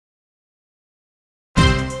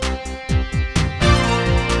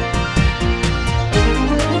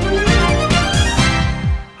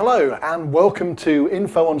Hello and welcome to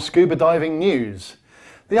Info on Scuba Diving News.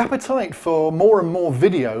 The appetite for more and more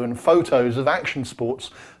video and photos of action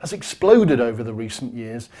sports has exploded over the recent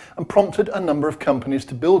years and prompted a number of companies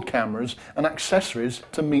to build cameras and accessories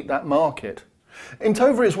to meet that market.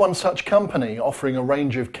 Intova is one such company, offering a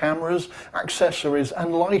range of cameras, accessories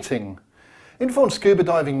and lighting. Info on Scuba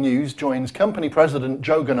Diving News joins company president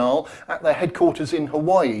Joe Ganahl at their headquarters in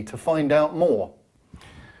Hawaii to find out more.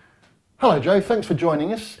 Hello Joe, thanks for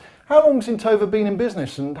joining us. How long has Intova been in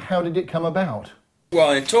business and how did it come about? Well,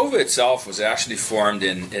 Intova itself was actually formed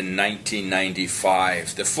in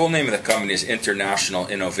 1995. The full name of the company is International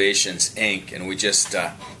Innovations Inc. and we just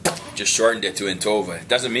shortened it to Intova. It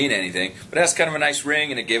doesn't mean anything, but it has kind of a nice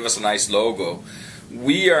ring and it gave us a nice logo.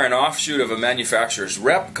 We are an offshoot of a manufacturer's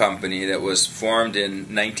rep company that was formed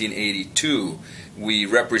in 1982. We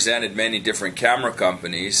represented many different camera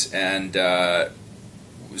companies and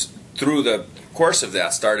through the course of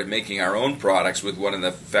that started making our own products with one of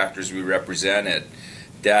the factories we represented.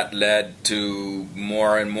 That led to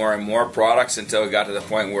more and more and more products until we got to the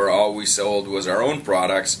point where all we sold was our own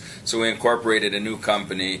products. So we incorporated a new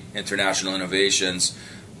company, International Innovations,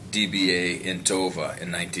 DBA Intova,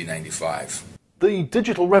 in 1995. The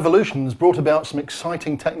digital revolution has brought about some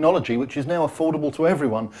exciting technology which is now affordable to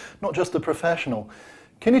everyone, not just the professional.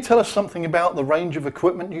 Can you tell us something about the range of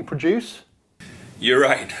equipment you produce? You're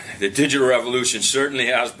right. The digital revolution certainly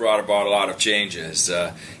has brought about a lot of changes.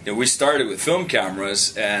 We started with film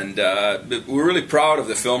cameras, and we're really proud of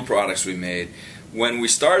the film products we made. When we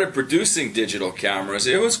started producing digital cameras,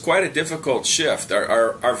 it was quite a difficult shift.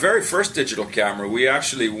 Our very first digital camera, we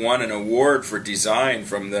actually won an award for design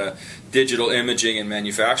from the Digital Imaging and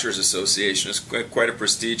Manufacturers Association. It's quite a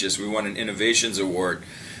prestigious. We won an Innovations Award.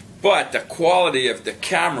 But the quality of the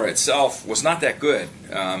camera itself was not that good.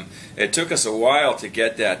 It took us a while to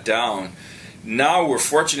get that down. Now we're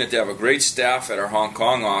fortunate to have a great staff at our Hong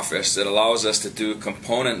Kong office that allows us to do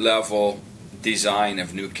component level design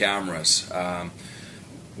of new cameras.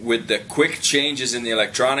 With the quick changes in the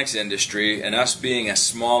electronics industry and us being a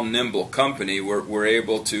small, nimble company, we're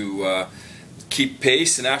able to keep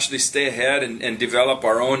pace and actually stay ahead and develop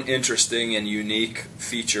our own interesting and unique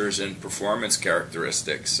features and performance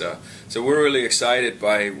characteristics. So we're really excited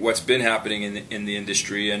by what's been happening in the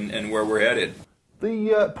industry and where we're headed.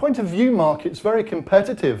 The point of view market's very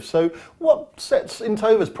competitive, so what sets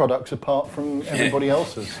Intova's products apart from everybody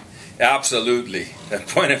else's? Absolutely. The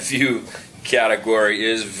point of view category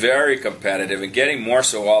is very competitive and getting more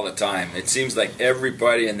so all the time. It seems like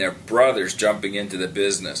everybody and their brothers jumping into the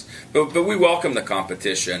business. But we welcome the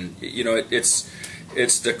competition. You know, it's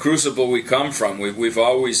the crucible we come from. We've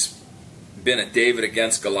always been a David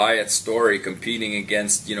against Goliath story, competing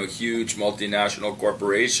against, you know, huge multinational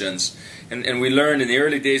corporations. And we learned in the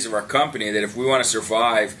early days of our company that if we want to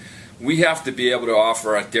survive, we have to be able to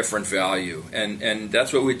offer a different value. And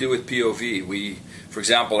that's what we do with POV. For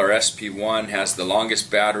example, our SP1 has the longest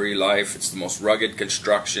battery life, it's the most rugged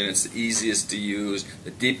construction, it's the easiest to use,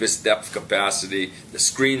 the deepest depth capacity, the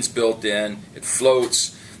screen's built in, it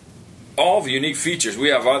floats. All the unique features. We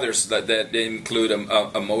have others that include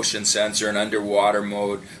a motion sensor, an underwater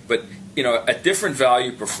mode, but you know, a different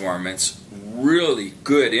value performance, really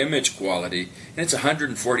good image quality, and it's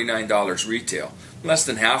 $149 retail, less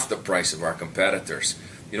than half the price of our competitors.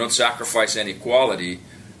 You don't sacrifice any quality,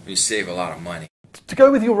 you save a lot of money. To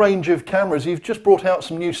go with your range of cameras, you've just brought out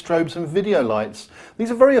some new strobes and video lights.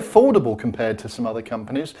 These are very affordable compared to some other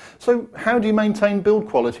companies. So how do you maintain build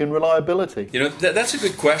quality and reliability? You know, that's a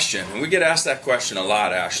good question. And we get asked that question a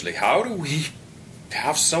lot, actually. How do we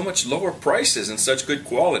have so much lower prices and such good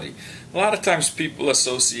quality? A lot of times people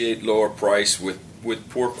associate lower price with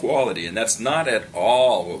poor quality, and that's not at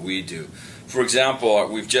all what we do. For example,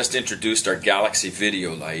 we've just introduced our Galaxy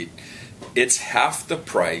Video Light. It's half the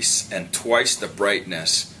price and twice the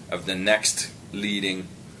brightness of the next leading,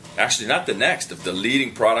 actually not the next, of the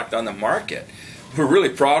leading product on the market. We're really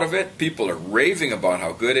proud of it. People are raving about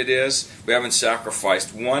how good it is. We haven't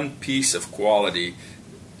sacrificed one piece of quality,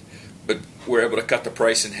 but we're able to cut the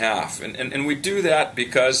price in half. And we do that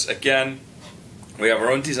because, again, we have our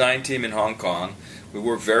own design team in Hong Kong. We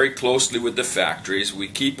work very closely with the factories. We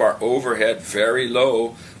keep our overhead very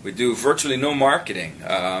low. We do virtually no marketing.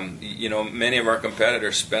 You know, many of our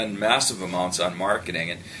competitors spend massive amounts on marketing,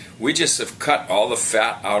 and we just have cut all the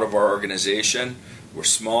fat out of our organization. We're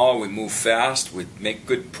small, we move fast, we make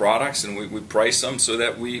good products, and we price them so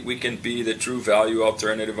that we can be the true value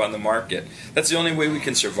alternative on the market. That's the only way we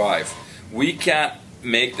can survive. We can't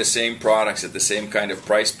make the same products at the same kind of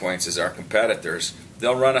price points as our competitors.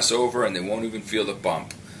 They'll run us over and they won't even feel the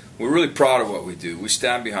bump. We're really proud of what we do. We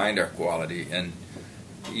stand behind our quality, and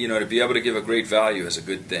you know, to be able to give a great value is a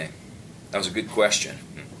good thing. That was a good question.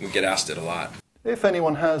 We get asked it a lot. If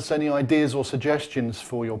anyone has any ideas or suggestions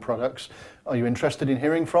for your products, are you interested in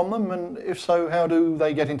hearing from them? And if so, how do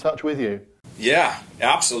they get in touch with you? Yeah,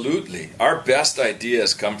 absolutely. Our best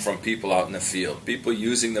ideas come from people out in the field, people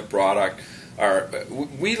using the product.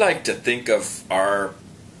 We like to think of our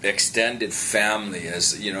extended family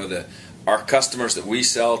as, you know, our customers that we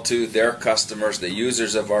sell to, their customers, the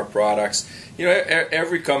users of our products. You know,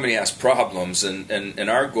 every company has problems, and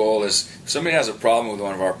our goal is if somebody has a problem with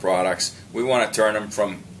one of our products, we want to turn them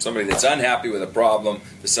from somebody that's unhappy with a problem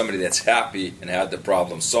to somebody that's happy and had the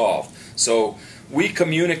problem solved. So we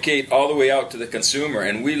communicate all the way out to the consumer,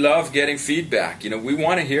 and we love getting feedback. You know, we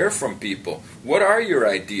want to hear from people. What are your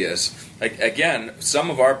ideas? Like, again,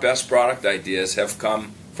 some of our best product ideas have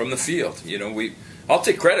come from the field. You know, I'll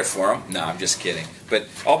take credit for them. No, I'm just kidding. But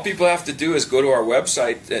all people have to do is go to our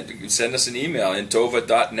website and send us an email,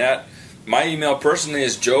 intova.net. My email personally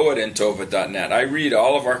is joe@intova.net. I read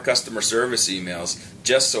all of our customer service emails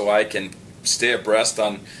just so I can stay abreast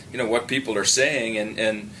on, you know, what people are saying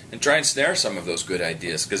and try and snare some of those good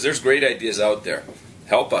ideas, because there's great ideas out there.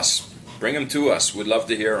 Help us. Bring them to us. We'd love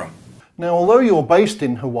to hear them. Now, although you're based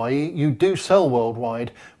in Hawaii, you do sell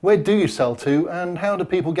worldwide. Where do you sell to, and how do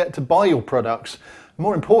people get to buy your products?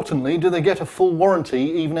 More importantly, do they get a full warranty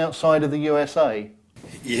even outside of the USA?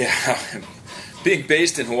 Yeah, being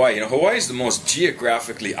based in Hawaii, you know, Hawaii is the most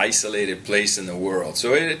geographically isolated place in the world.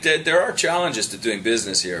 So there are challenges to doing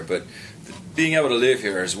business here, but being able to live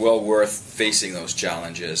here is well worth facing those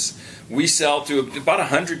challenges. We sell to about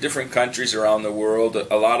 100 different countries around the world.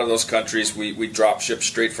 A lot of those countries we drop ship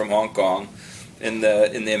straight from Hong Kong. In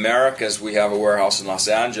the Americas, we have a warehouse in Los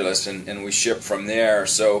Angeles, and we ship from there.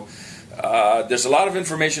 So there's a lot of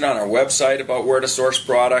information on our website about where to source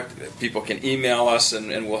product. People can email us,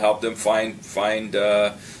 and we'll help them find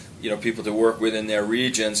you know, people to work with in their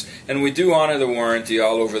regions. And we do honor the warranty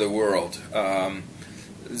all over the world.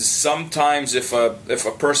 Sometimes if a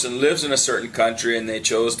person lives in a certain country and they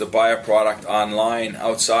chose to buy a product online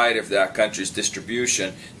outside of that country's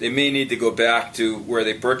distribution, they may need to go back to where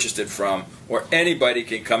they purchased it from, or anybody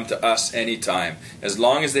can come to us anytime. As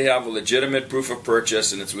long as they have a legitimate proof of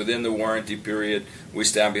purchase and it's within the warranty period, we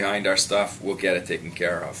stand behind our stuff. We'll get it taken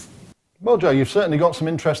care of. Well, Joe, you've certainly got some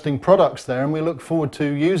interesting products there, and we look forward to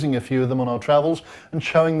using a few of them on our travels and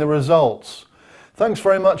showing the results. Thanks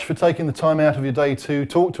very much for taking the time out of your day to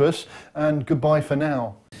talk to us, and goodbye for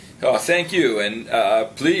now. Oh, thank you, and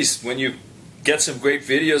please, when you get some great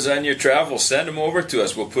videos on your travel, send them over to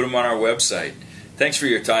us. We'll put them on our website. Thanks for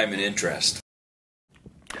your time and interest.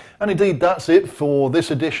 And indeed, that's it for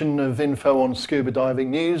this edition of Info on Scuba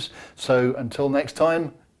Diving News. So until next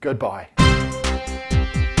time, goodbye.